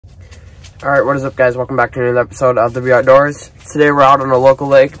Alright, what is up guys? Welcome back to another episode of The Outdoors. Today we're out on a local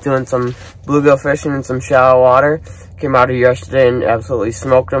lake doing some bluegill fishing in some shallow water. Came out here yesterday and absolutely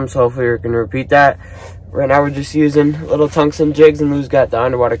smoked them, so hopefully we can repeat that. Right now we're just using little tungsten jigs and Lou's got the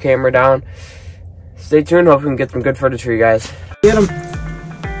underwater camera down. Stay tuned, hope we can get some good footage for you guys. Get them!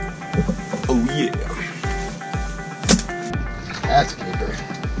 Oh yeah. That's a keeper.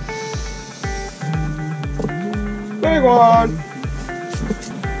 Big one!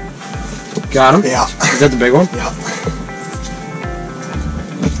 Got him? Yeah. Is that the big one? Yeah.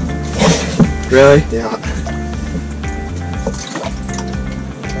 Really? Yeah.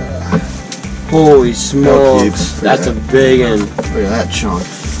 Holy smokes. That's a big one. Look at that chunk.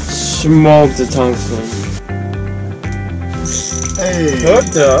 Smoked the tungsten. Hey.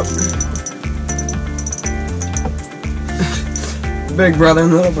 Hooked up. Big brother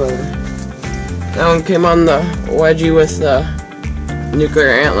and little brother. That one came on the wedgie with the nuclear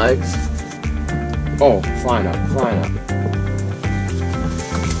ant legs. Oh, flying up, flying up.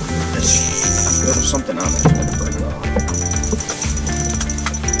 There's a little something on there. I had to break it off.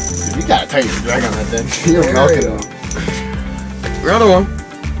 Dude, you gotta tighten your drag on that thing. You're milking it. Another one.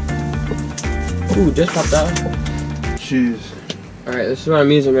 Ooh, just popped out. Jeez. Alright, this is what I'm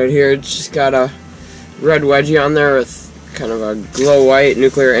using right here. It's just got a red wedgie on there with kind of a glow white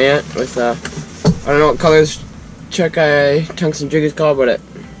nuclear ant with I don't know what colors Chuckeye tungsten jig is called, but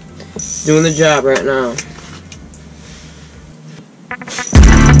it's doing the job right now.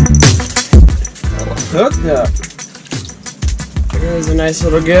 Hooked up. There's a nice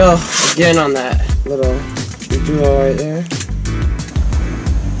little gill again on that little duo right there.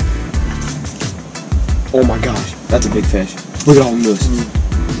 Oh my gosh, that's a big fish. Look at all them loose.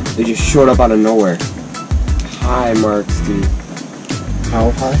 They just showed up out of nowhere. High marks, dude.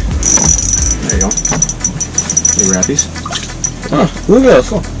 How high? There you go. Hey, wrappies. Oh, look at this.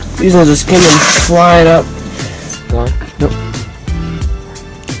 Cool. These ones just came in flying up. Nope.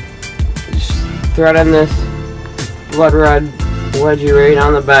 Just thread in this blood red wedgie right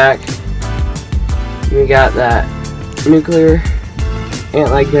on the back. We got that nuclear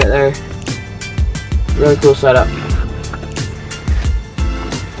ant leg bit there. Really cool setup.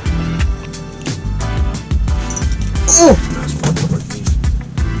 Oh!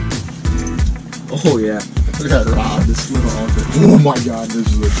 Oh yeah. Look at that rod, this little outfit. Oh my god, this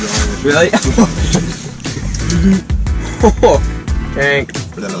is a giant. Really? Oh, tank.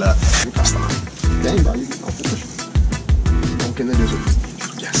 Dang, bro, you can off the fish. Don't get in the desert.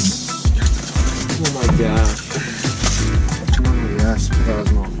 Yes. Oh my gosh. Oh, yes, that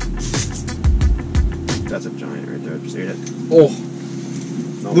was more. That's a giant right there. I just ate it. Oh.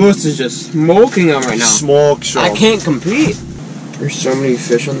 No. Lewis is just smoking them right now. Smoke show. I can't compete. There's so many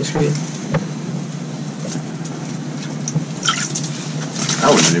fish on the screen. That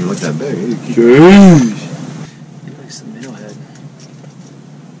one didn't even look that big. Jeez. He likes the minnow head.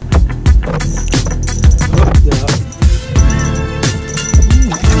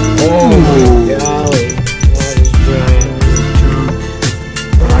 Oh, golly. That is giant.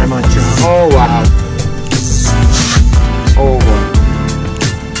 I'm a jump. Oh, wow. Oh, wow.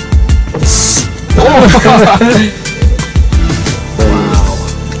 Oh, Wow.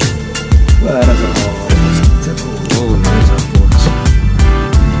 That is a oh, nice boys.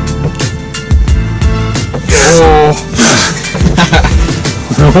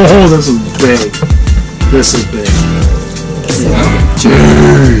 Oh, this is big. This is big.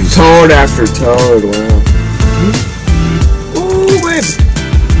 Jeez. Toad after toad, wow. Oh, babe.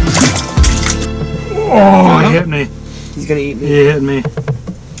 Oh, he hit me. He's gonna eat me. He hit me.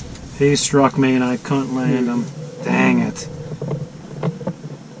 He struck me and I couldn't land him. Dang it.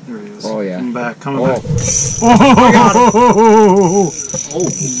 There he is. Oh, yeah. Coming back, coming Oh. back. Oh,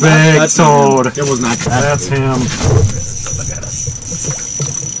 Big toad. It was not that. That's him. Look at it.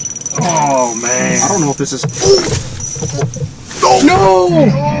 Oh, man. I don't know if this is. No!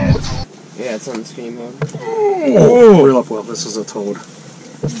 Yeah, it's on screen mode. Oh, reel up well. This is a toad.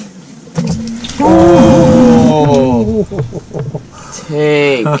 Oh!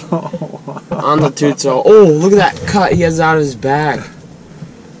 Tank. On the two-toe. Oh, look at that cut he has out of his back.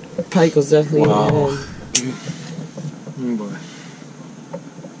 Pike was definitely Wow. in. Oh, boy.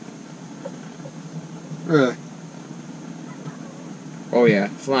 Really? Oh yeah,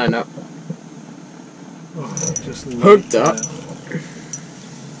 flying up. Oh, just Hooked up.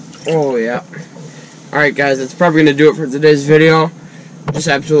 Oh yeah. Alright guys, that's probably going to do it for today's video. Just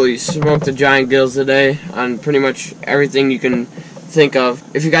absolutely smoked the giant gills today on pretty much everything you can think of.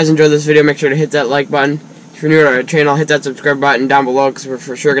 If you guys enjoyed this video, make sure to hit that like button. If you're new to our channel, hit that subscribe button down below because we're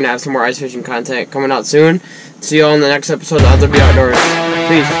for sure going to have some more ice fishing content coming out soon. See you all in the next episode of The Outdoors.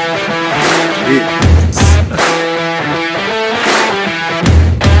 Peace.